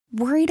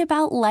Worried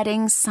about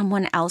letting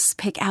someone else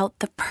pick out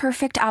the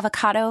perfect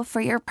avocado for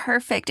your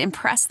perfect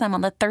impress them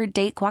on the third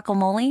date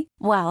guacamole?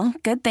 Well,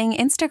 good thing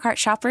Instacart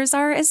shoppers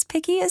are as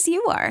picky as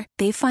you are.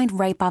 They find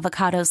ripe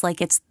avocados like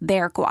it's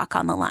their guac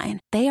on the line.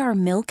 They are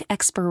milk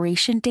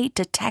expiration date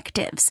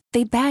detectives.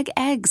 They bag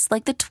eggs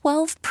like the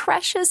 12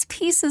 precious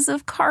pieces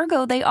of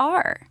cargo they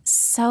are.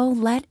 So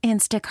let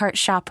Instacart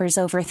shoppers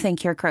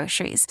overthink your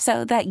groceries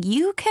so that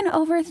you can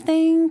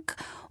overthink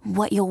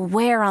what you'll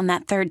wear on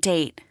that third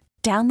date.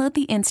 Download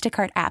the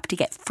Instacart app to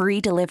get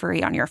free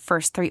delivery on your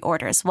first 3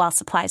 orders while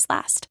supplies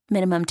last.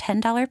 Minimum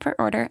 $10 per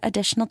order.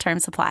 Additional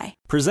terms apply.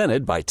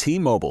 Presented by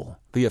T-Mobile,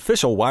 the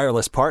official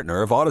wireless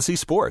partner of Odyssey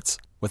Sports.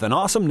 With an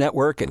awesome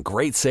network and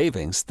great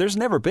savings, there's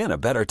never been a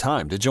better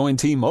time to join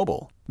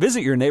T-Mobile. Visit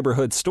your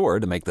neighborhood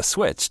store to make the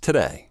switch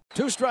today.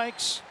 2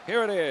 strikes.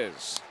 Here it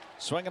is.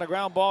 Swinging a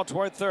ground ball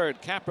toward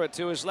third. Capra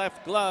to his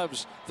left,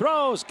 gloves.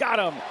 Throws. Got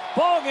him.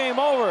 Ball game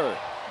over.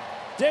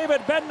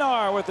 David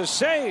Bednar with the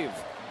save.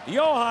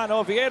 Johan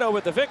Oviedo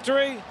with the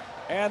victory,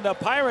 and the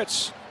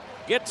Pirates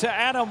get to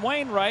Adam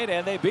Wainwright,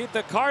 and they beat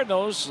the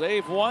Cardinals.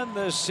 They've won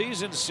the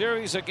season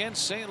series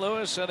against St.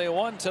 Louis, and they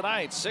won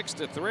tonight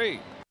 6-3.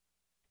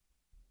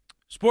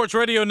 Sports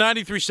Radio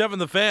 93.7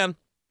 The Fan.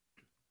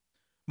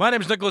 My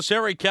name is Nicholas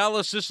Harry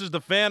Callas. This is The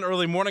Fan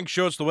Early Morning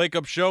Show. It's the Wake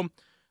Up Show.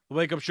 The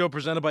Wake Up Show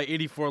presented by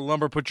 84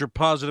 Lumber. Put your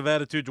positive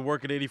attitude to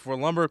work at 84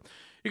 Lumber.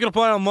 You can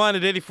apply online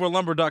at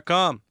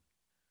 84lumber.com.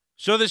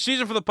 So this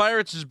season for the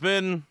Pirates has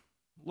been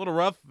a little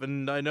rough,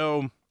 and I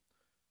know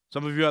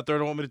some of you out there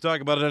don't want me to talk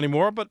about it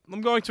anymore, but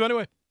I'm going to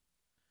anyway.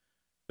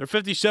 They're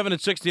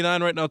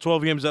 57-69 right now,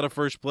 12 games out of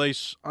first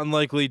place.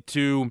 Unlikely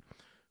to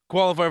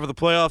qualify for the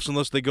playoffs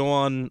unless they go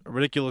on a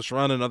ridiculous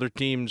run and other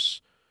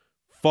teams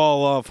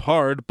fall off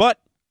hard.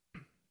 But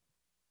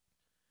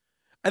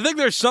I think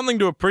there's something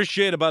to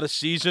appreciate about a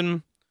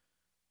season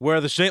where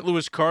the St.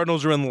 Louis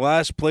Cardinals are in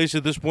last place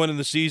at this point in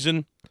the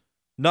season,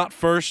 not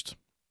first.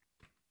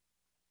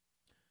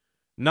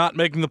 Not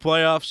making the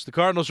playoffs. The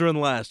Cardinals are in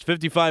last,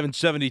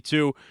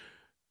 55-72.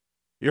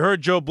 You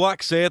heard Joe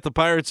Block say it. The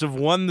Pirates have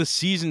won the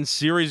season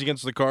series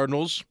against the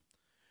Cardinals.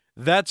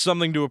 That's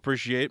something to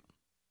appreciate.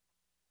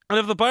 And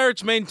if the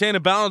Pirates maintain a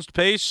balanced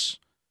pace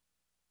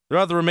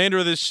throughout the remainder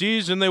of this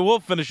season, they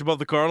will finish above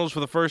the Cardinals for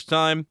the first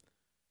time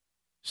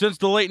since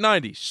the late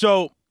 90s.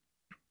 So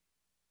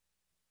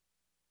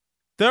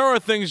there are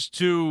things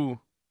to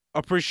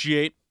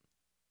appreciate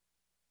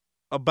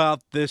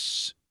about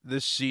this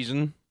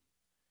season.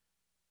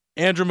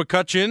 Andrew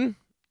McCutchen,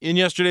 in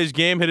yesterday's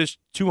game, hit his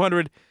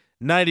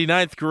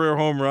 299th career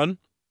home run.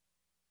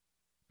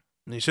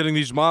 And he's hitting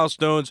these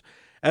milestones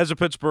as a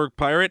Pittsburgh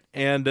Pirate.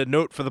 And a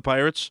note for the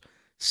Pirates,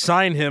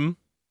 sign him.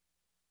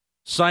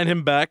 Sign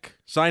him back.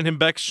 Sign him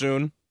back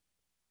soon.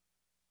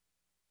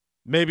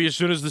 Maybe as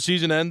soon as the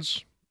season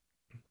ends.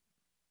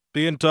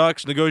 Be in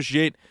talks,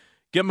 negotiate,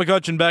 get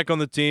McCutchen back on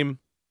the team.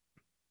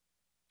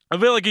 I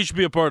feel like he should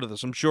be a part of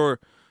this. I'm sure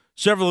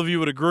several of you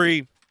would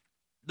agree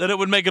that it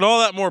would make it all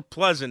that more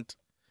pleasant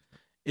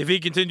if he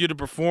continued to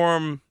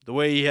perform the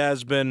way he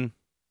has been,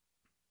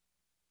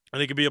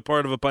 and he could be a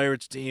part of a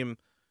Pirates team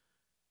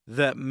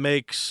that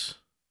makes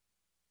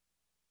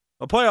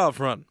a playoff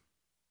run.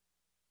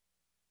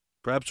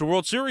 Perhaps a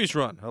World Series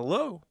run.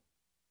 Hello.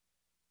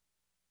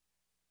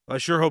 I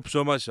sure hope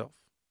so myself.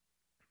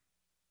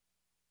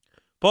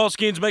 Paul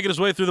Skeen's making his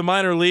way through the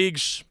minor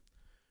leagues,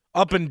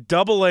 up in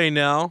Double-A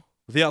now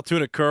with the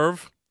Altoona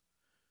Curve.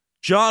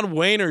 John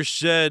Wayner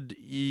said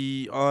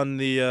on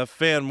the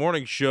Fan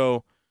Morning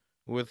Show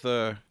with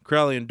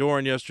Crowley and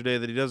Doran yesterday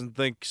that he doesn't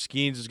think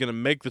Skeens is going to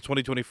make the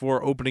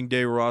 2024 opening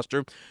day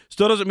roster.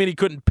 Still doesn't mean he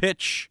couldn't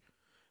pitch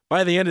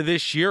by the end of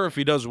this year if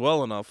he does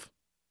well enough.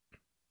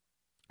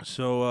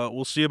 So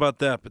we'll see about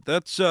that. But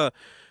that's where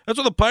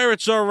the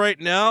Pirates are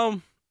right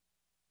now.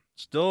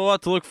 Still a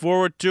lot to look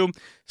forward to.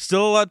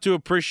 Still a lot to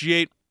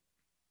appreciate.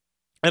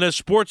 And as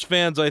sports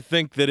fans, I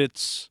think that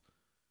it's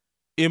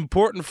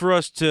important for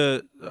us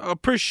to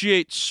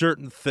appreciate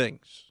certain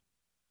things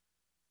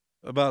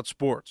about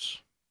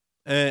sports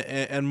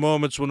and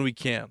moments when we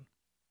can.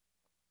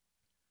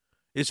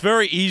 It's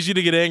very easy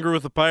to get angry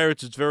with the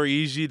Pirates. It's very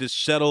easy to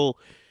settle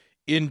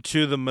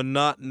into the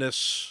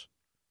monotonous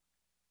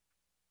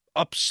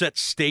upset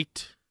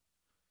state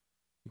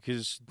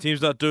because the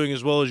team's not doing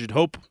as well as you'd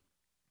hope.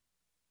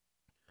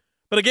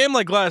 But a game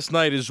like last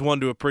night is one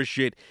to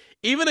appreciate.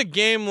 Even a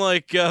game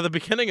like the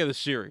beginning of the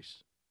series.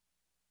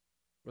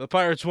 The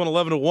Pirates won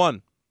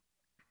 11-1.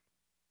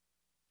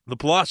 The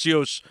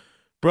Palacios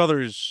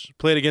brothers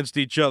played against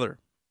each other.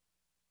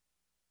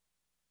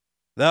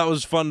 That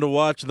was fun to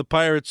watch. The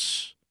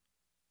Pirates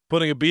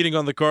putting a beating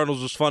on the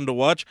Cardinals was fun to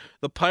watch.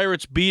 The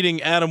Pirates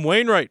beating Adam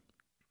Wainwright.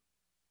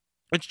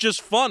 It's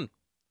just fun.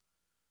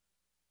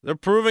 They're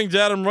proving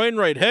to Adam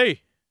Wainwright,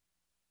 hey,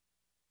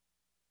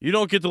 you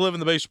don't get to live in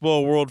the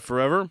baseball world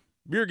forever.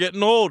 You're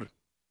getting old.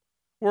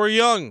 We're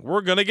young.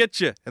 We're going to get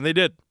you. And they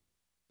did.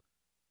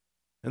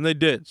 And they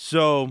did.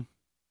 So,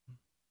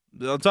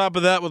 on top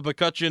of that, with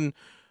McCutchen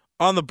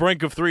on the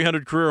brink of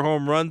 300 career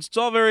home runs, it's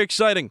all very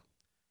exciting.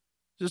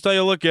 Just how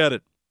you look at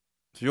it.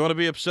 If you want to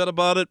be upset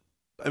about it,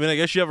 I mean, I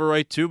guess you have a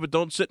right to, but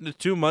don't sit in it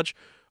too much.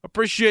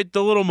 Appreciate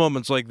the little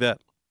moments like that.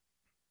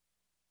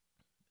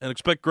 And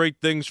expect great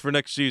things for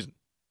next season.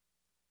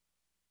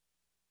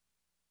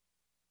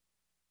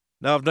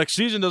 Now, if next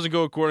season doesn't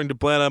go according to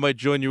plan, I might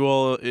join you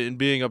all in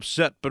being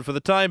upset. But for the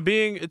time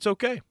being, it's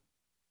okay.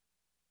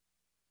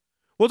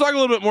 We'll talk a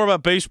little bit more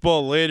about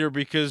baseball later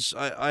because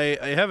I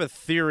have a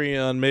theory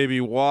on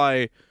maybe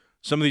why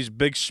some of these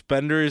big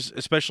spenders,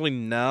 especially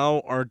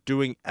now, aren't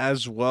doing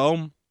as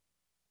well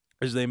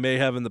as they may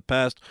have in the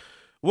past.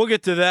 We'll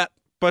get to that.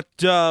 But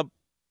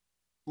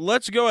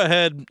let's go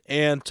ahead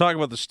and talk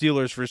about the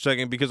Steelers for a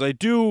second because I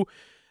do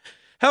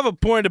have a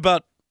point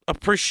about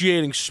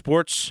appreciating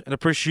sports and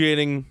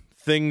appreciating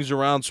things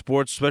around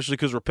sports, especially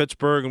because we're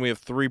Pittsburgh and we have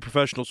 3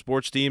 professional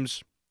sports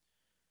teams.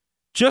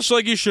 Just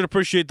like you should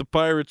appreciate the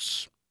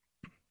Pirates,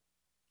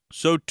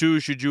 so too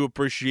should you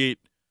appreciate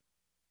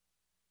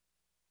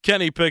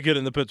Kenny Pickett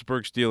and the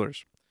Pittsburgh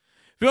Steelers.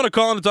 If you want to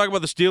call in and talk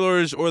about the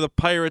Steelers or the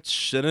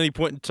Pirates at any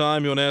point in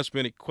time, you want to ask me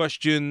any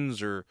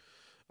questions or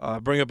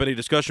bring up any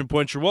discussion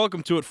points, you're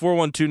welcome to it.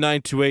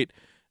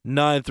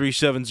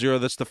 412-928-9370.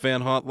 That's the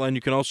fan hotline.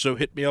 You can also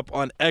hit me up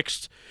on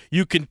X.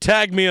 You can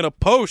tag me in a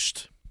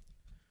post.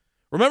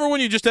 Remember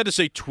when you just had to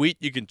say tweet?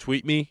 You can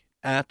tweet me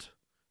at.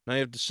 Now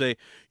you have to say,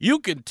 you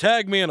can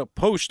tag me in a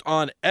post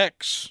on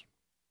X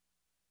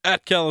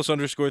at Callas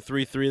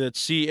 _33.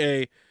 That's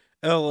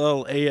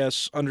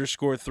CALLAS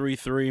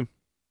 _33.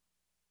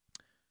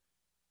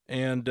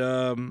 And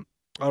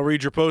I'll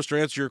read your post or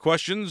answer your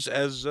questions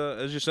as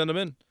you send them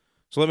in.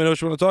 So let me know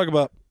what you want to talk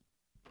about.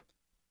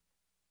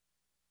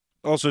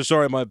 Also,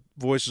 sorry, my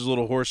voice is a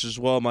little hoarse as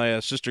well. My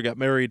sister got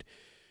married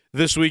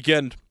this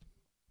weekend,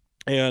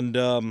 and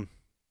a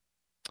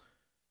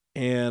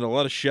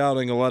lot of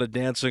shouting, a lot of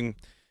dancing,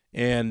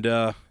 and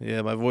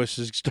my voice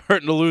is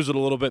starting to lose it a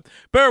little bit.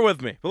 Bear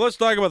with me, but let's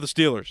talk about the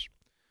Steelers.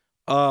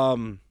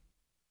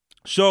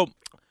 So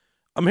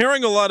I'm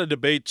hearing a lot of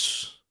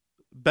debates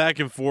back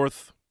and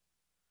forth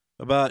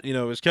about,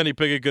 is Kenny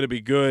Pickett going to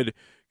be good?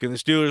 Can the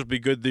Steelers be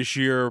good this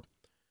year?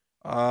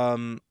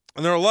 And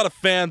there are a lot of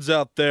fans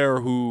out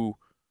there who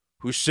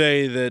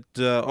say that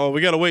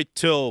we got to wait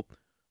till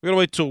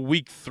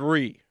week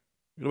 3.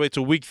 We got to wait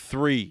till week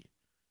 3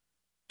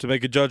 to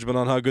make a judgment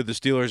on how good the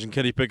Steelers and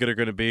Kenny Pickett are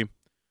going to be.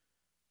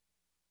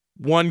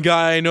 One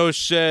guy I know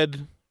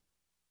said,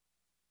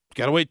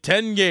 got to wait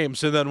 10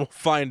 games and then we'll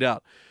find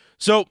out.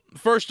 So,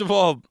 first of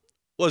all,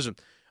 listen,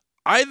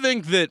 I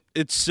think that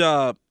it's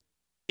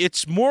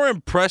more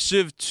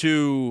impressive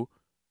to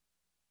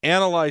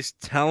analyze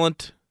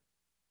talent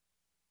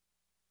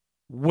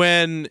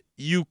when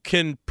you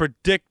can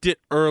predict it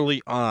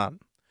early on.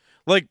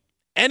 Like,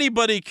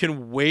 anybody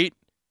can wait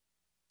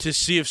to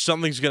see if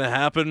something's going to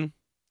happen.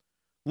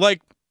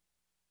 Like,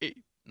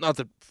 not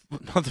that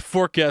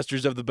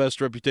forecasters have the best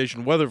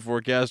reputation, weather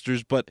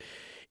forecasters, but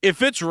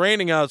if it's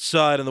raining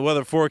outside and the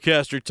weather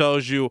forecaster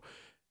tells you,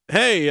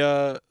 hey,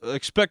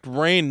 expect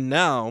rain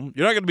now,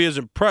 you're not going to be as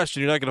impressed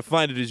and you're not going to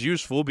find it as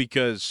useful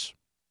because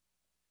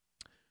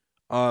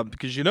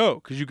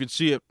you can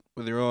see it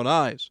with your own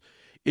eyes.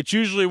 It's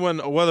usually when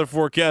a weather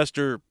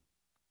forecaster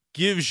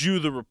gives you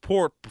the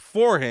report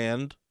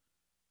beforehand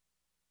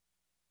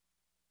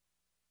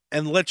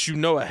and lets you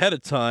know ahead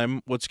of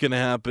time what's going to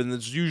happen.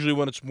 That's usually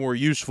when it's more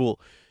useful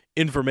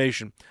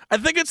information. I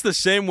think it's the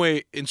same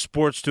way in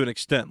sports to an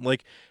extent.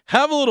 Like,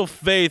 have a little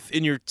faith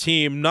in your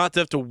team, not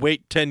to have to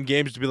wait 10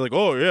 games to be like,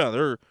 oh, yeah,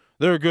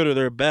 they're good or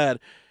they're bad.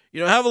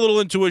 Have a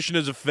little intuition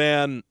as a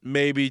fan,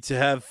 maybe, to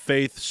have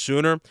faith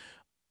sooner.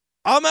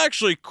 I'm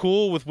actually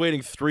cool with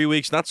waiting 3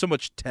 weeks, not so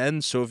much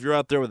 10. So if you're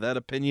out there with that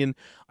opinion,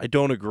 I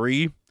don't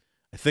agree.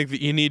 I think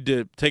that you need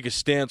to take a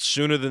stance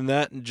sooner than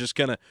that and just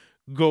kind of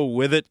go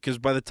with it, because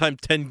by the time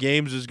 10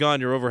 games is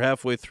gone, you're over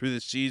halfway through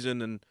the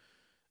season, and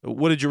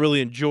what did you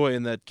really enjoy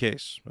in that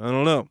case? I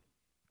don't know.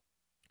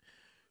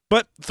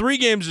 But 3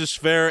 games is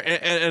fair,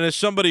 and as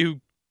somebody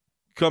who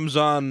comes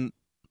on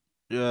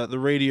the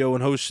radio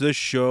and hosts this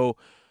show,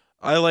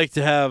 I like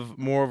to have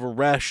more of a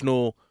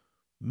rational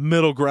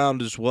middle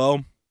ground as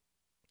well.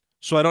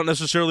 So I don't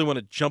necessarily want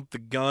to jump the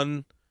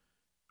gun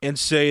and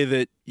say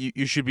that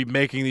you should be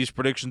making these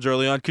predictions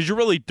early on, because you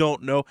really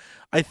don't know.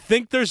 I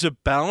think there's a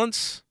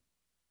balance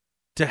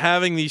to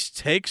having these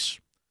takes,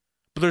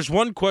 but there's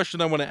one question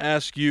I want to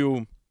ask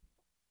you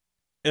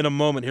in a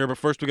moment here. But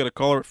first, we got a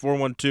caller at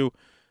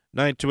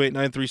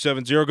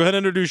 412-928-9370. Go ahead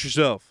and introduce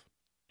yourself.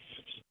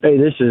 Hey,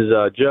 this is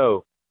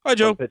Joe. Hi,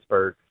 Joe. From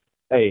Pittsburgh.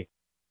 Hey.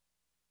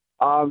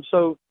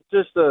 So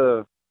just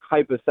a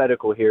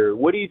hypothetical here.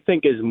 What do you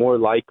think is more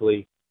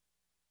likely?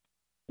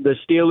 The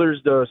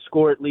Steelers to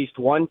score at least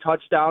 1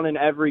 touchdown in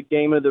every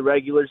game of the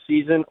regular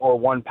season, or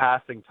 1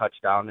 passing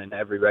touchdown in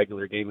every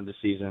regular game of the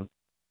season?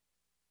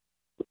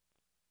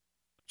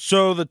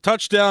 So the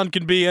touchdown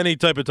can be any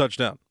type of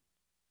touchdown?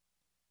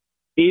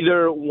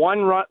 Either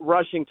 1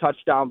 rushing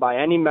touchdown by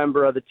any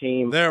member of the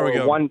team,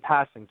 or 1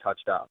 passing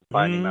touchdown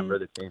by any member of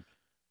the team.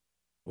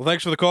 Well,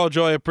 thanks for the call,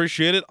 Joe. I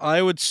appreciate it.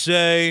 I would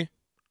say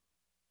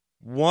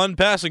 1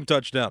 passing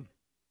touchdown.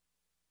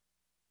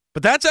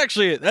 But that's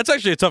actually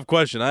a tough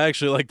question. I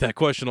actually like that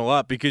question a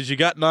lot because you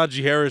got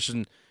Najee Harris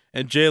and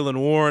Jaylen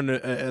Warren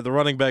at the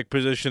running back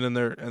position, and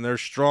they're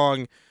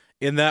strong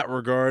in that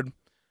regard.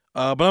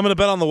 But I'm going to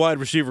bet on the wide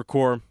receiver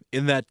core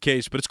in that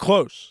case. But it's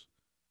close,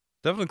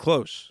 definitely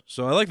close.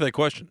 So I like that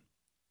question.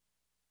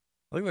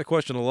 I like that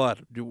question a lot.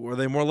 Are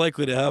they more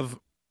likely to have?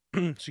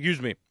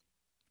 Excuse me.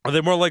 Are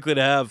they more likely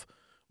to have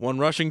one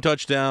rushing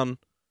touchdown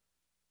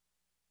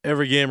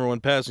every game or one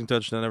passing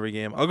touchdown every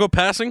game? I'll go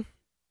passing,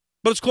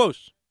 but it's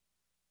close.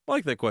 I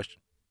like that question.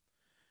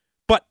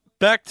 But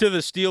back to the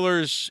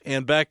Steelers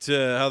and back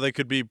to how they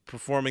could be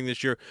performing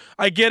this year.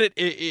 I get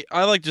it.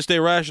 I like to stay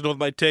rational with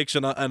my takes,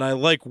 and I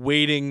like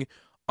waiting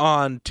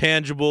on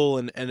tangible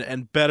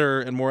and better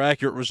and more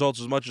accurate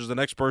results as much as the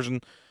next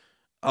person.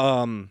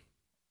 I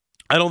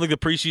don't think the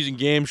preseason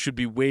games should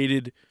be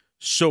weighted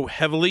so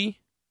heavily.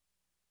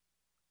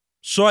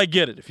 So I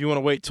get it. If you want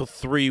to wait till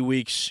 3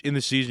 weeks in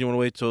the season, you want to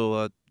wait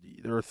till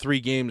there are 3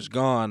 games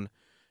gone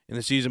in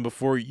the season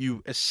before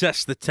you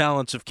assess the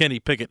talents of Kenny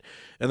Pickett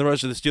and the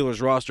rest of the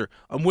Steelers roster.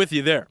 I'm with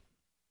you there.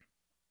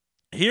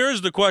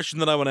 Here's the question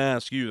that I want to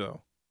ask you,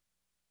 though.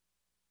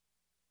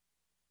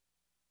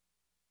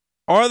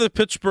 Are the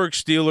Pittsburgh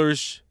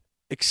Steelers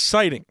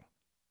exciting?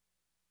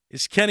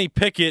 Is Kenny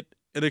Pickett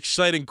an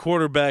exciting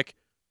quarterback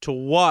to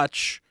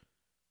watch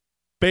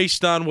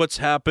based on what's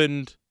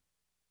happened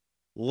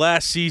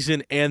last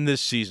season and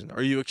this season?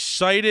 Are you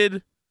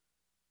excited?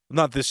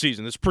 Not this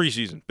season, it's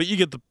preseason, but you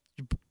get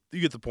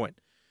the point.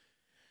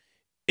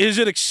 Is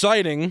it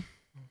exciting?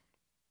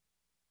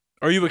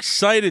 Are you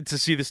excited to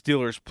see the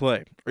Steelers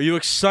play? Are you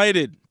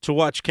excited to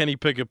watch Kenny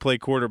Pickett play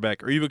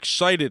quarterback? Are you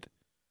excited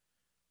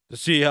to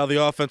see how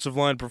the offensive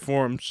line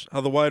performs,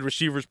 how the wide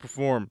receivers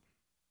perform,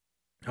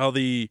 how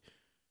the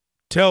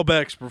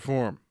tailbacks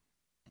perform?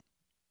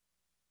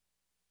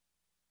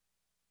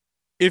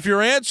 If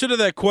your answer to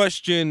that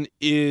question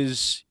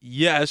is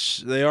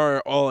yes, they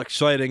are all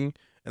exciting,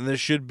 and this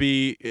should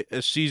be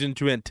a season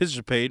to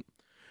anticipate,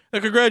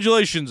 then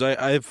congratulations.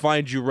 I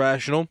find you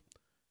rational,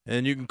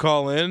 and you can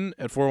call in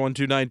at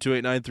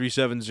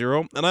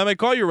 412-928-9370, and I may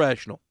call you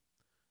rational.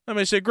 I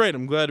may say, great,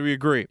 I'm glad we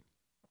agree.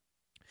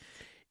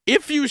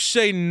 If you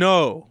say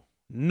no,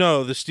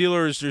 the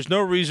Steelers, there's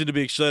no reason to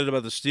be excited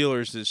about the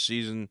Steelers this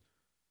season,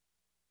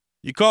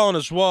 you call in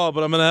as well,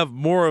 but I'm going to have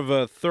more of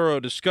a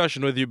thorough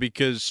discussion with you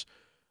because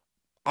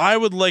I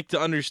would like to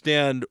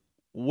understand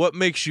what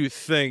makes you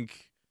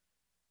think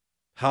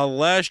how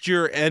last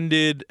year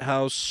ended,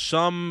 how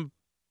some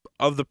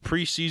of the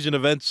preseason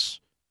events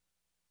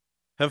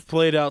have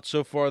played out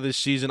so far this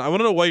season. I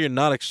want to know why you're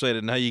not excited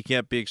and how you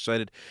can't be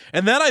excited.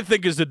 And that, I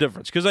think, is the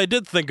difference, because I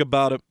did think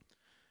about it.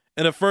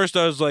 And at first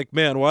I was like,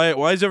 man, why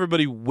is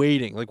everybody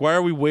waiting? Like, why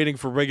are we waiting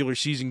for regular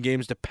season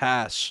games to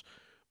pass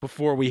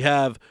before we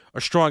have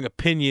a strong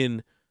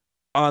opinion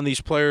on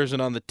these players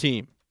and on the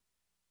team?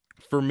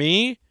 For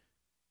me,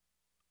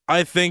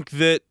 I think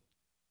that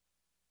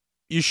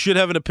you should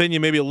have an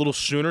opinion maybe a little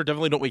sooner.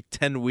 Definitely don't wait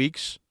 10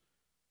 weeks.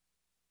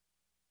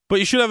 But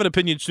you should have an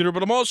opinion sooner.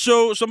 But I'm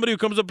also somebody who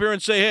comes up here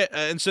and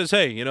says,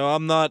 hey,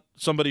 I'm not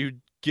somebody who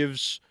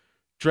gives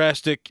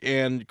drastic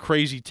and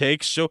crazy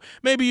takes, so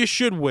maybe you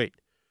should wait.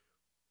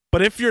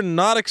 But if you're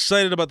not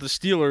excited about the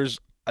Steelers,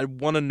 I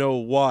want to know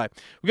why.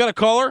 We got a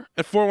caller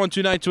at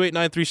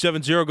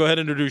 412-928-9370. Go ahead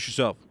and introduce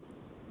yourself.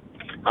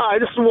 Hi,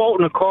 this is Walt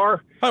in the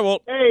car. Hi,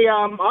 Walt. Hey,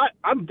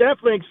 I'm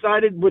definitely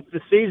excited with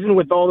the season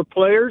with all the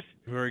players.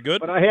 Very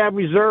good. But I have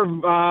reserve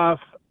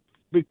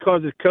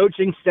because of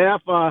coaching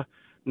staff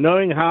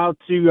knowing how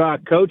to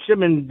coach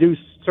them and do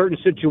certain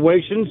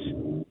situations.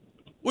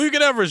 Well, you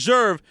can have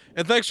reserve,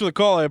 and thanks for the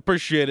call. I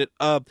appreciate it.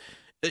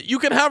 You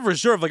can have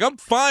reserve. Like, I'm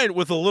fine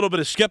with a little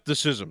bit of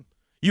skepticism.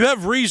 You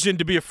have reason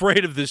to be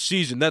afraid of this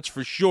season, that's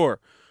for sure.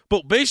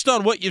 But based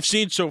on what you've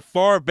seen so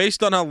far,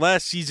 based on how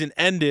last season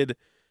ended,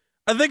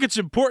 I think it's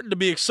important to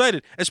be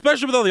excited,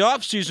 especially with all the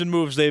offseason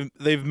moves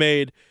they've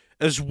made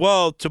as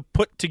well to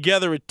put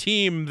together a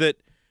team that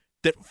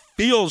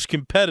feels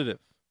competitive.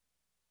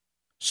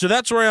 So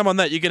that's where I am on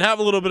that. You can have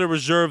a little bit of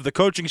reserve. The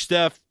coaching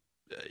staff,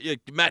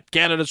 Matt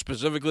Canada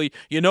specifically,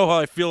 you know how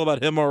I feel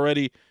about him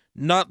already.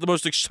 Not the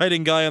most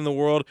exciting guy in the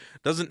world.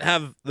 Doesn't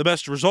have the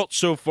best results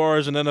so far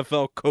as an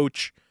NFL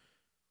coach.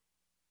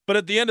 But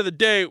at the end of the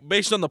day,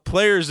 based on the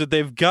players that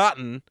they've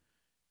gotten,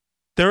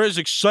 there is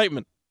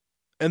excitement.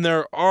 And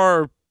there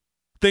are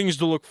things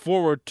to look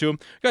forward to.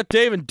 Got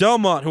Dave in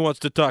Delmont who wants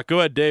to talk. Go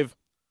ahead, Dave.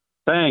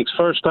 Thanks.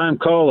 First-time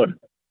caller.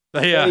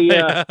 Yeah.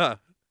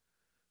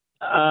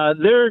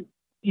 Hey,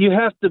 you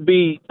have to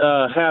be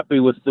happy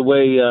with the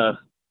way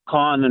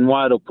Kahn and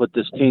Waddle put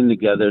this team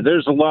together.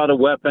 There's a lot of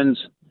weapons.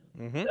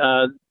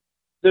 Mm-hmm.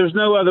 There's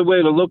no other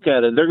way to look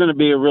at it. They're going to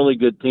be a really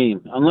good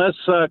team. Unless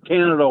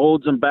Canada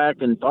holds them back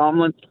and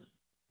Tomlin,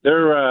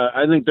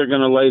 I think they're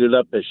going to light it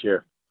up this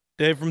year.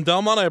 Dave from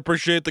Delmont, I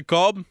appreciate the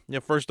call. Yeah,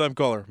 first-time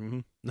caller. Mm-hmm.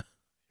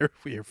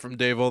 We hear from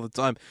Dave all the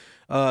time.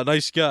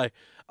 Nice guy.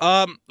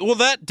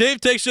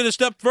 Dave takes it a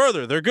step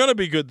further. They're going to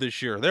be good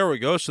this year. There we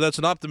go. So that's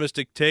an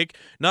optimistic take.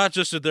 Not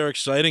just that they're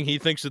exciting. He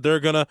thinks that they're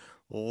going to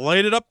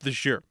light it up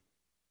this year.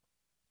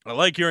 I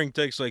like hearing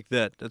takes like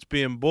that. That's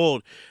being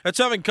bold. That's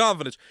having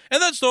confidence.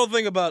 And that's the whole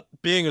thing about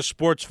being a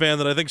sports fan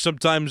that I think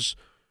sometimes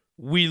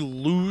we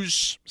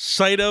lose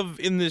sight of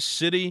in this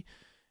city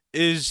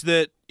is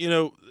that,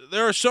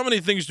 there are so many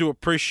things to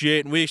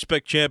appreciate, and we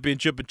expect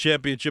championship and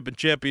championship and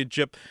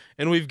championship,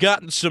 and we've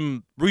gotten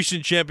some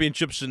recent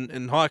championships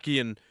in hockey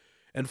and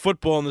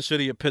football in the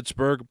city of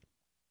Pittsburgh.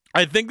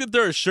 I think that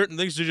there are certain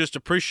things to just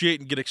appreciate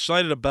and get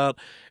excited about,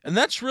 and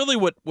that's really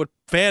what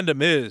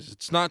fandom is.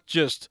 It's not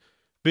just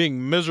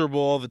being miserable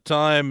all the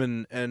time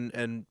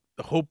and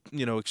hope,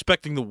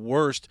 expecting the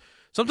worst.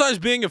 Sometimes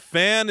being a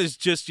fan is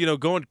just,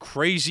 going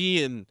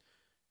crazy and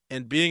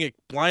being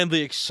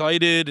blindly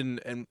excited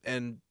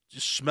and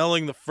just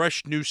smelling the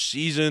fresh new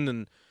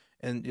season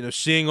and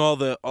seeing all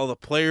the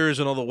players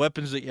and all the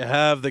weapons that you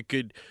have that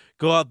could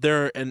go out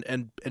there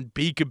and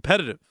be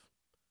competitive.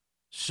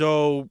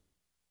 So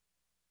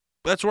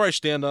that's where I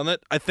stand on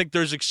it. I think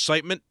there's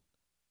excitement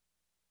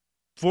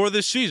for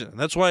this season.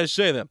 That's why I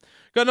say that.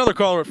 Got another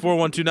caller at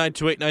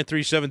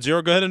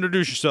 412-928-9370. Go ahead and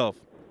introduce yourself.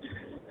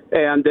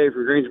 Hey, I'm Dave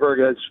from Greensburg.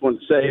 I just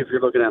wanted to say, if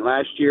you're looking at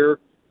last year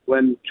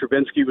when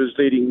Trubinsky was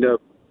leading the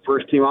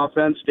first-team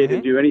offense, they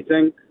didn't do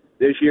anything.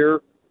 This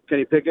year,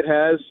 Kenny Pickett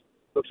has.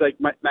 Looks like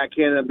Matt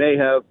Canada may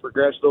have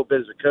progressed a little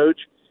bit as a coach.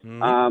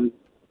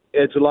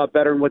 It's a lot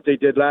better than what they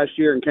did last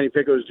year, and Kenny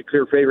Pickett was the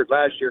clear favorite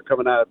last year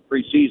coming out of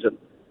preseason.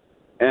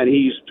 And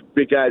he's the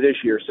big guy this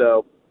year.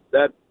 So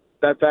that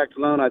fact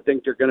alone, I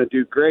think they're going to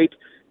do great.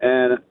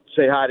 And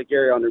say hi to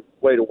Gary on their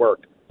way to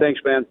work.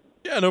 Thanks, man.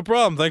 Yeah, no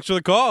problem. Thanks for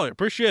the call. I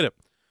appreciate it.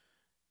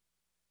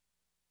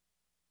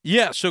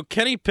 Yeah, so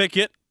Kenny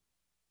Pickett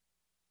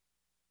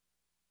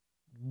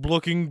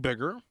looking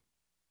bigger,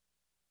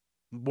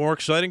 more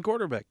exciting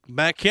quarterback.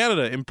 Matt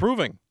Canada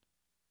improving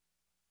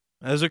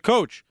as a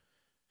coach.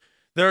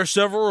 There are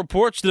several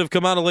reports that have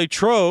come out of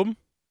Latrobe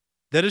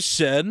that has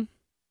said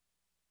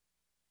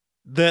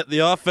that the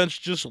offense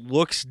just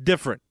looks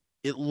different.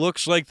 It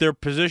looks like they're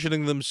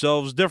positioning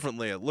themselves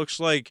differently. It looks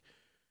like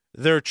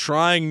they're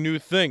trying new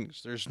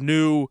things. There's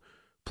new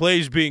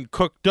plays being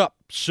cooked up.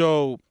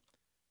 So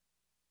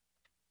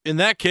in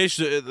that case,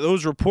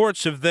 those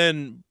reports have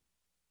then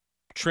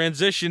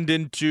transitioned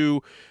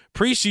into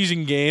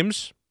preseason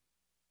games.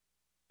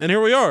 And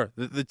here we are.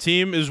 The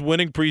team is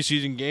winning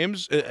preseason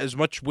games, as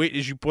much weight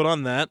as you put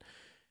on that.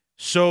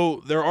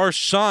 So there are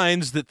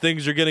signs that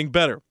things are getting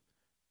better.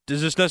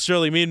 Does this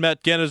necessarily mean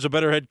Matt Canada is a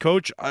better head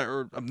coach?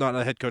 Or not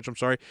a head coach, I'm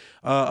sorry.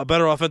 A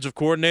better offensive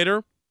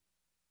coordinator?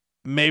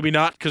 Maybe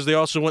not, because they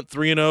also went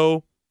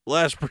 3-0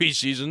 last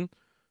preseason.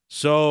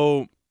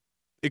 So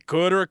it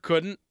could or it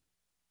couldn't.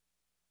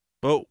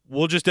 But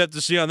we'll just have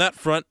to see on that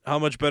front how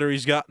much better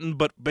he's gotten.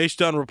 But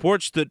based on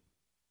reports that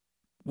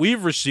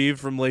we've received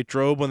from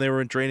Latrobe when they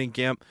were in training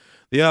camp,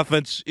 the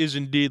offense is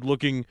indeed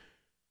looking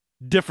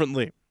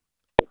differently.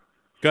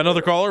 Got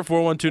another caller,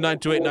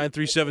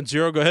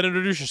 412-928-9370. Go ahead and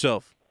introduce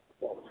yourself.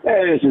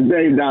 Hey, this is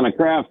Dave down at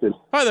Crafton.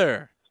 Hi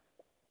there.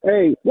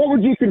 Hey, what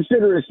would you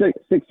consider a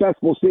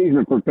successful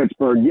season for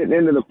Pittsburgh? Getting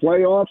into the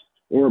playoffs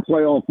or a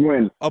playoff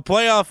win? A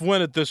playoff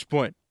win at this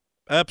point.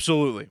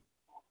 Absolutely.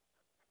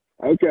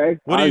 Okay.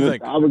 What do you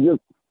think?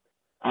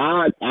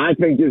 I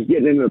think just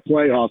getting into the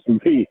playoffs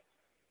would be,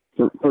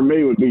 for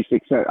me, would be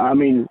success. I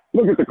mean,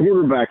 look at the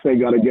quarterbacks they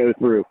got to go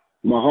through.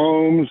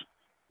 Mahomes.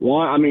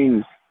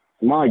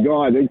 My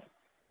God,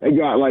 they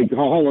got like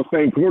Hall of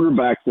Fame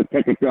quarterbacks that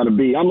Pickett's got to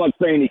be. I'm not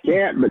saying he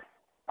can't, but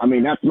I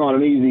mean that's not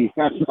an easy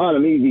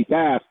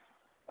task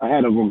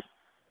ahead of him.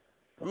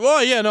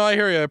 Well, yeah, no, I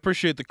hear you. I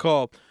appreciate the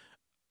call.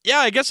 Yeah,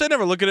 I guess I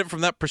never look at it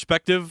from that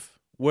perspective,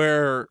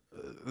 where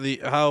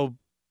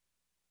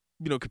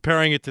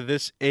comparing it to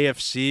this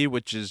AFC,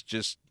 which is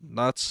just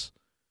nuts.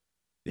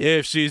 The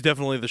AFC is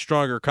definitely the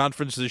stronger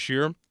conference this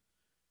year,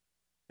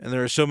 and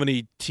there are so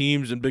many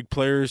teams and big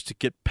players to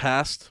get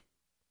past.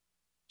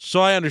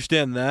 So I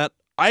understand that.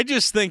 I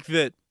just think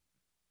that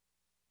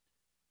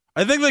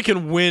they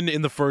can win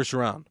in the first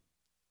round.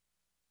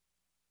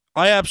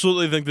 I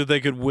absolutely think that they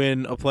could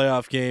win a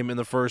playoff game in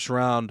the first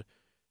round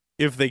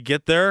if they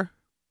get there,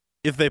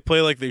 if they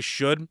play like they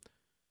should.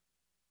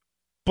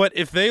 But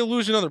if they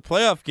lose another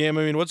playoff game,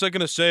 I mean, what's that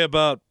going to say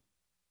about,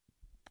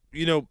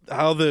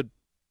 how the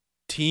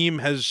team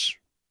has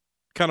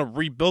kind of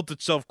rebuilt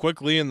itself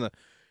quickly and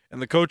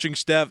the coaching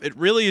staff? It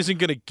really isn't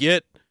going to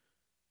get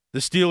the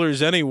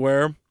Steelers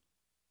anywhere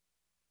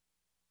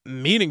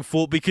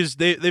meaningful because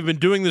they've been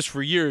doing this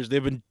for years.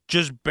 They've been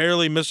just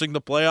barely missing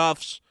the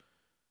playoffs,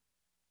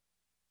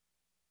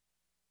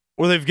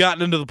 or they've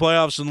gotten into the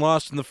playoffs and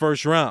lost in the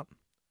first round.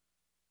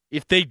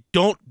 If they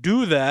don't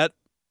do that,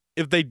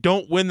 if they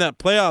don't win that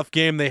playoff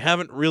game, they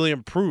haven't really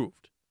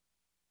improved.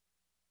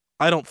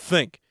 I don't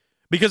think.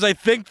 Because I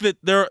think that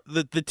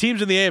the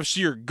teams in the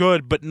AFC are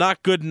good, but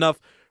not good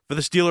enough for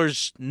the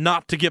Steelers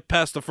not to get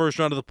past the first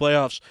round of the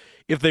playoffs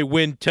if they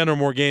win 10 or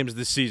more games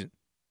this season.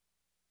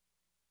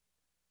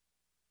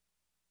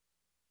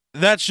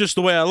 That's just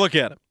the way I look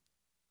at it.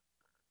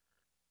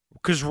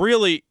 Because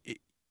really,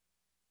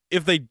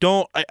 if they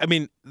don't, I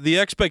mean, the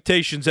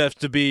expectations have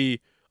to be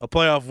a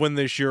playoff win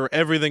this year,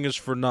 everything is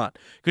for naught.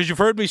 Because you've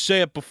heard me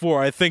say it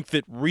before. I think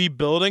that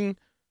rebuilding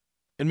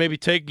and maybe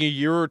taking a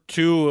year or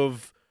two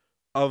of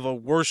a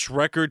worse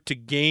record to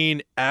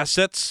gain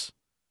assets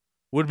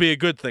would be a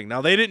good thing.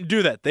 Now, they didn't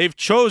do that. They've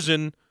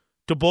chosen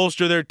to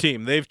bolster their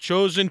team. They've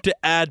chosen to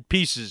add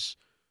pieces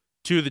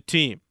to the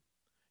team.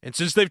 And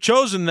since they've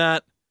chosen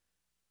that,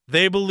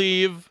 they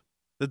believe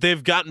that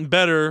they've gotten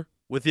better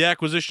with the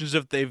acquisitions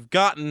that they've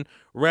gotten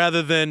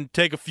rather than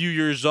take a few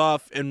years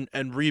off and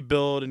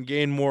rebuild and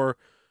gain more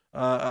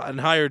and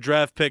higher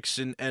draft picks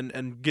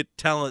and get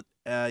talent,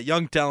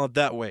 young talent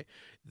that way.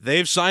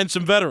 They've signed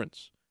some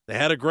veterans. They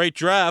had a great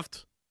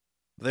draft.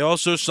 They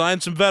also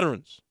signed some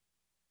veterans.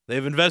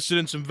 They've invested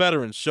in some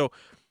veterans. So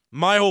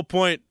my whole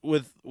point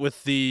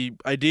with the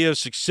idea of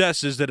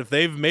success is that if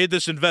they've made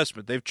this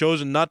investment, they've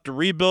chosen not to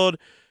rebuild,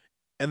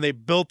 and they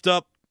built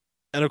up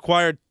and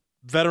acquired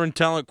veteran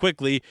talent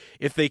quickly,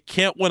 if they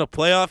can't win a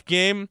playoff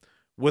game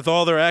with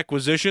all their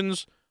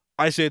acquisitions,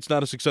 I say it's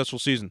not a successful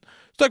season.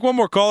 Let's take one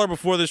more caller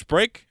before this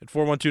break at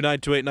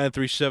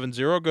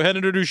 412-928-9370. Go ahead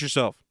and introduce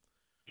yourself.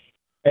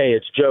 Hey,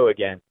 it's Joe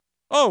again.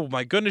 Oh,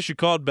 my goodness, you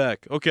called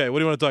back. Okay, what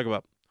do you want to talk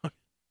about?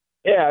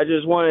 Yeah, I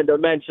just wanted to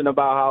mention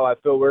about how I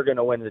feel we're going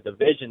to win the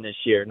division this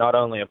year. Not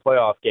only a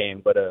playoff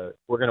game, but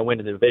we're going to win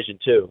the division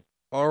too.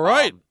 All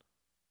right.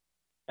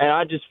 And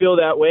I just feel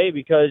that way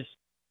because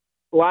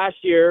last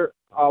year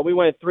we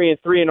went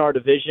 3-3 in our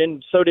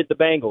division. So did the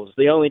Bengals.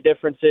 The only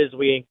difference is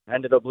we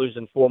ended up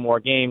losing 4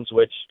 more games,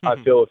 which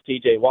I feel if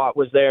T.J. Watt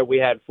was there, we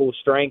had full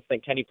strength,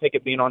 and Kenny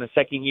Pickett being on his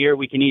second year,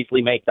 we can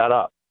easily make that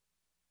up.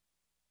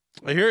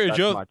 I hear you, That's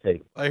Joe. my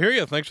take. I hear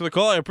you. Thanks for the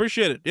call. I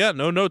appreciate it. Yeah,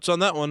 no notes on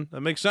that one.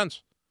 That makes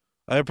sense.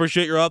 I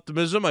appreciate your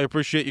optimism. I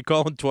appreciate you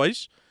calling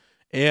twice.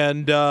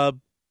 And I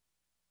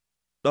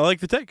like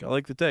the take.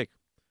 But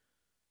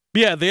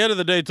yeah, at the end of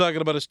the day,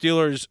 talking about a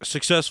Steelers'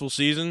 successful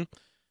season,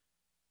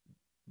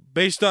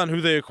 based on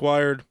who they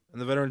acquired and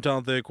the veteran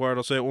talent they acquired,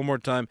 I'll say it one more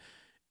time.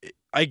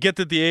 I get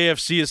that the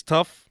AFC is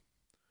tough,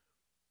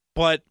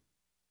 but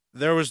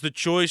there was the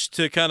choice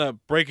to kind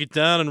of break it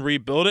down and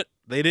rebuild it.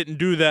 They didn't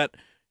do that.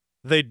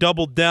 They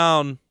doubled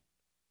down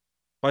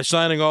by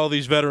signing all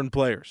these veteran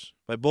players,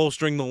 by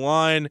bolstering the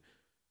line,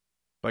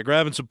 by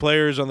grabbing some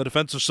players on the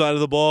defensive side of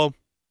the ball.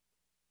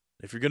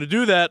 If you're going to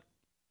do that,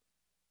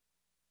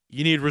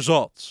 you need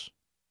results.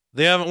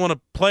 They haven't won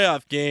a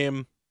playoff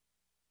game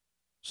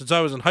since I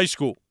was in high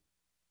school.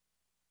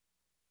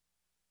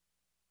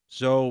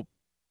 So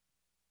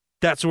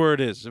that's where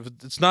it is. If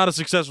it's not a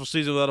successful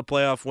season without a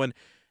playoff win,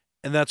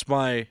 and that's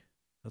my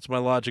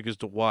logic as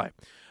to why.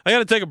 I got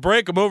to take a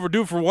break. I'm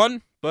overdue for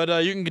one, but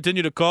you can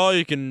continue to call.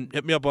 You can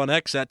hit me up on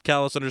X at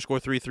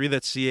Callas_33.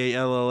 That's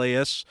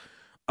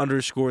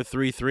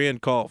CALLAS_33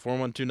 and call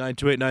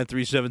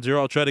 412-928-9370.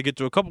 I'll try to get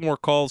to a couple more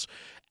calls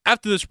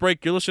after this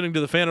break. You're listening to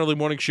the Fan Early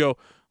Morning Show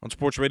on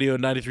Sports Radio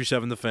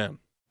 93.7 The Fan.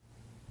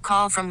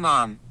 Call from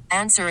mom.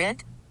 Answer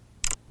it.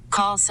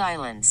 Call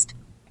silenced.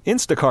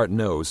 Instacart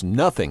knows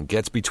nothing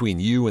gets between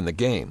you and the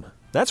game.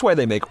 That's why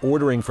they make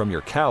ordering from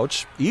your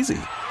couch easy.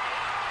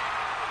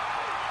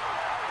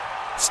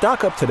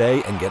 Stock up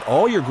today and get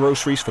all your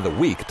groceries for the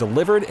week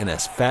delivered in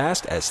as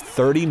fast as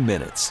 30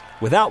 minutes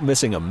without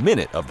missing a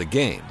minute of the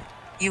game.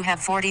 You have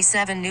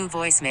 47 new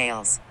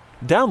voicemails.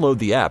 Download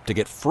the app to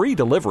get free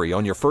delivery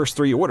on your first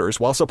 3 orders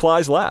while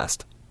supplies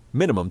last.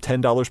 Minimum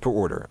 $10 per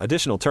order.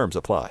 Additional terms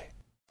apply.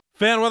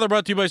 Fan weather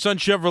brought to you by Sun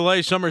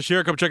Chevrolet. Summer's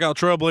here. Come check out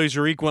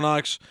Trailblazer,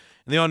 Equinox,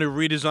 and the all-new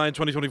redesigned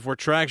 2024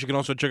 tracks. You can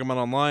also check them out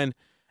online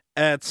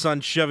at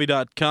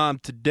sunchevy.com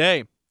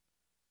today.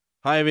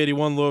 High of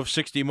 81, low of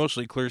 60,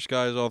 mostly clear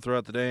skies all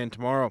throughout the day. And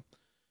tomorrow,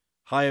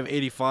 high of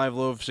 85,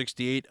 low of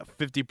 68, a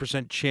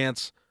 50%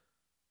 chance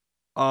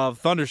of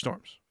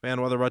thunderstorms.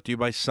 Fan weather brought to you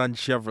by Sun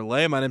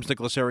Chevrolet. My name's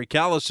Nicholas Harry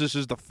Callas. This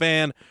is the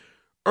Fan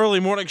Early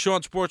Morning Show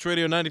on Sports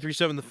Radio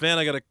 93.7 The Fan.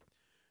 I got a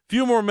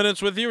few more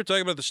minutes with you. We're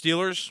talking about the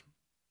Steelers,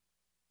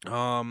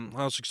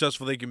 how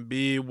successful they can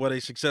be, what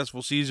a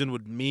successful season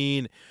would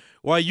mean,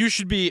 why you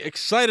should be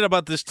excited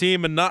about this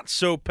team and not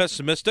so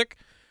pessimistic,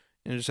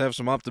 and just have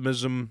some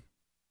optimism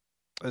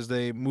as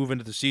they move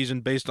into the season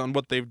based on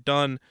what they've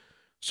done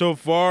so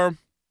far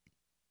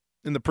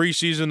in the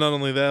preseason. Not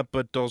only that,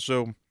 but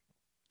also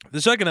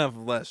the second half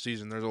of last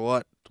season. There's a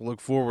lot to look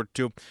forward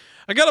to.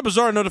 I got a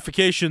bizarre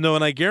notification, though,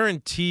 and I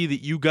guarantee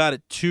that you got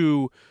it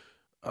too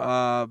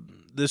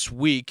this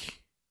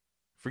week.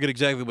 Forget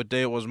exactly what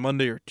day it was,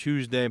 Monday or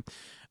Tuesday.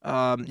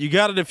 You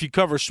got it if you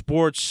cover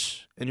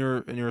sports and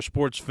you're a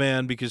sports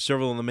fan, because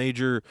several of the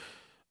major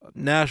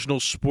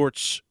national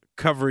sports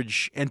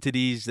coverage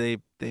entities, they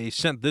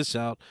sent this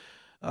out.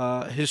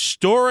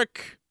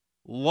 Historic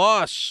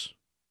loss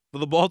for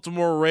the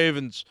Baltimore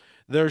Ravens.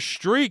 Their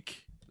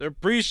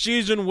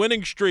preseason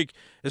winning streak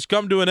has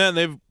come to an end.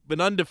 They've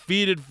been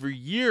undefeated for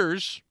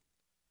years,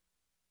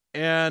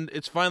 and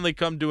it's finally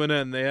come to an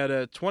end. They had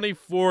a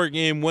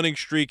 24-game winning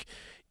streak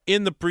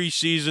in the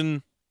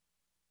preseason,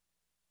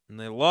 and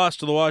they lost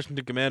to the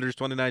Washington Commanders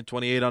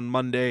 29-28 on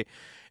Monday,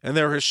 and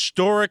their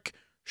historic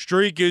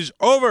streak is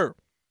over.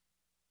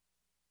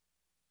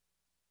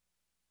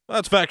 Well,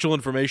 that's factual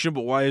information,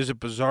 but why is it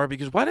bizarre?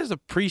 Because why does the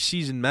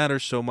preseason matter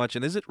so much?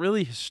 And is it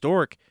really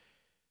historic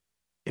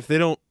if they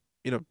don't,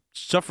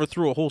 suffer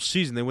through a whole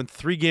season? They win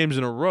 3 games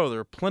in a row. There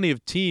are plenty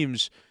of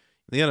teams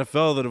in the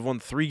NFL that have won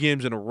 3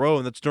 games in a row,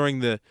 and that's during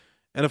the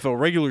NFL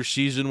regular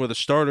season where the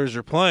starters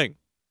are playing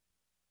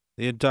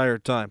the entire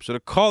time. So to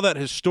call that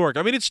historic,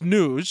 I mean, it's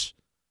news.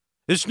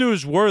 It's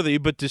newsworthy,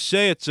 but to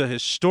say it's a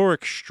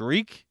historic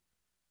streak,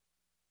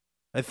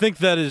 I think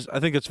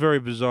it's very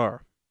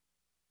bizarre.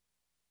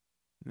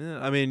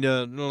 Yeah, I mean,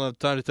 I don't have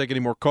time to take any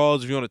more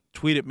calls. If you want to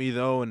tweet at me,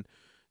 though, and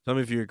tell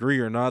me if you agree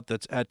or not,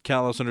 that's at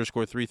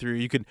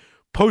Callas_33. You can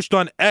post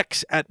on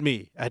X at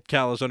me, at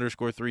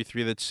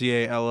Callas_33. That's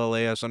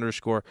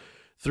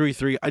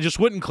CALLAS_33. I just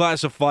wouldn't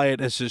classify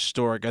it as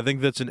historic. I think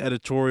that's an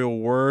editorial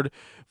word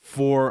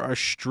for a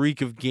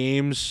streak of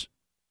games,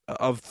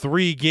 of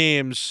 3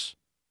 games,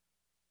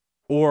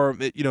 or,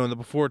 in the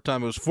before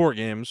time it was 4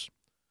 games.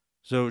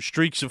 So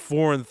streaks of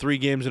 4 and 3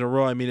 games in a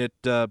row, I mean,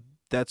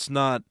 that's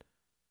not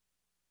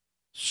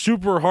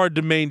super hard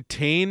to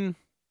maintain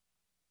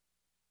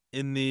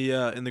in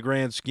the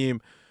grand scheme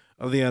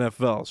of the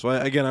NFL. So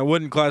I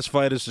wouldn't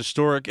classify it as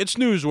historic. It's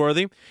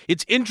newsworthy.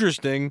 It's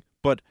interesting,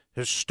 but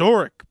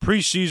historic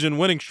preseason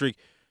winning streak.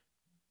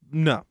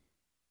 No,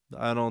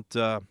 I don't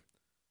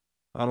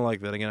like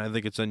that. Again, I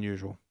think it's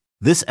unusual.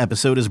 This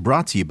episode is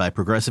brought to you by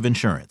Progressive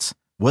Insurance.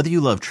 Whether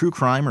you love true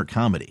crime or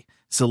comedy,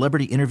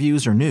 celebrity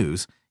interviews or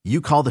news, you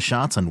call the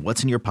shots on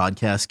what's in your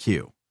podcast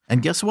queue.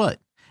 And guess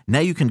what? Now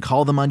you can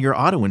call them on your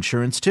auto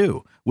insurance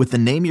too with the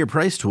Name Your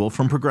Price tool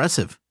from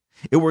Progressive.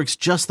 It works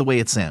just the way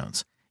it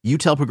sounds. You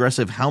tell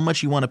Progressive how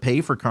much you want to pay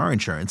for car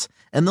insurance,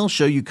 and they'll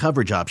show you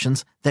coverage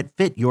options that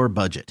fit your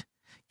budget.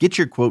 Get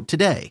your quote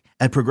today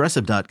at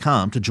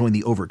Progressive.com to join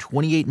the over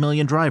 28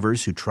 million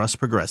drivers who trust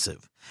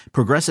Progressive.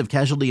 Progressive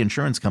Casualty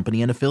Insurance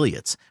Company and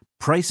Affiliates.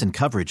 Price and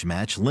coverage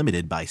match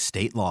limited by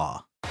state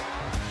law.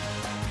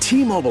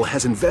 T-Mobile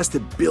has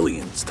invested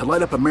billions to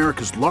light up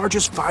America's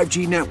largest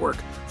 5G network,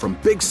 from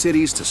big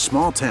cities to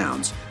small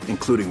towns,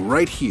 including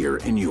right here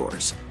in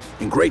yours.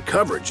 And great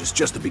coverage is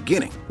just the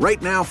beginning. Right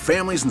now,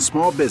 families and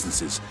small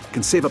businesses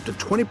can save up to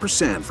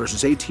 20%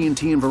 versus AT&T and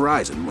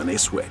Verizon when they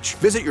switch.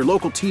 Visit your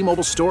local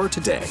T-Mobile store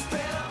today.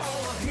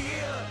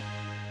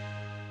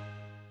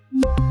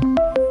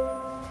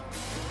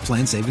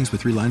 Plan savings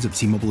with 3 lines of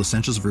T-Mobile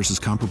Essentials versus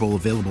comparable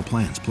available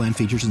plans. Plan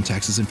features and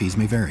taxes and fees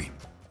may vary.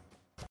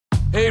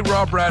 Hey,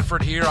 Rob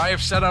Bradford here. I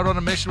have set out on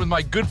a mission with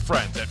my good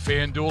friends at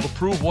FanDuel to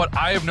prove what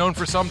I have known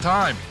for some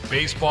time.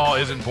 Baseball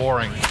isn't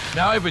boring.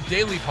 Now I have a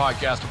daily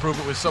podcast to prove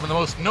it with some of the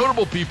most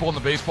notable people in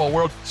the baseball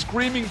world,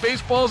 screaming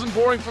baseball isn't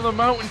boring from the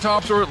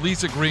mountaintops, or at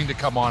least agreeing to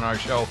come on our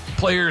show.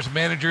 Players,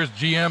 managers,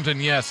 GMs,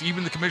 and yes,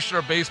 even the commissioner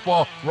of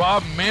baseball,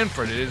 Rob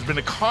Manfred. It has been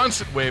a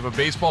constant wave of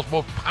baseball's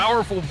most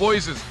powerful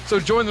voices. So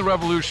join the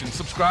revolution.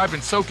 Subscribe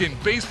and soak in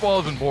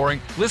Baseball Isn't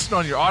Boring. Listen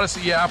on your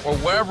Odyssey app or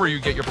wherever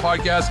you get your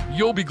podcasts.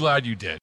 You'll be glad you did.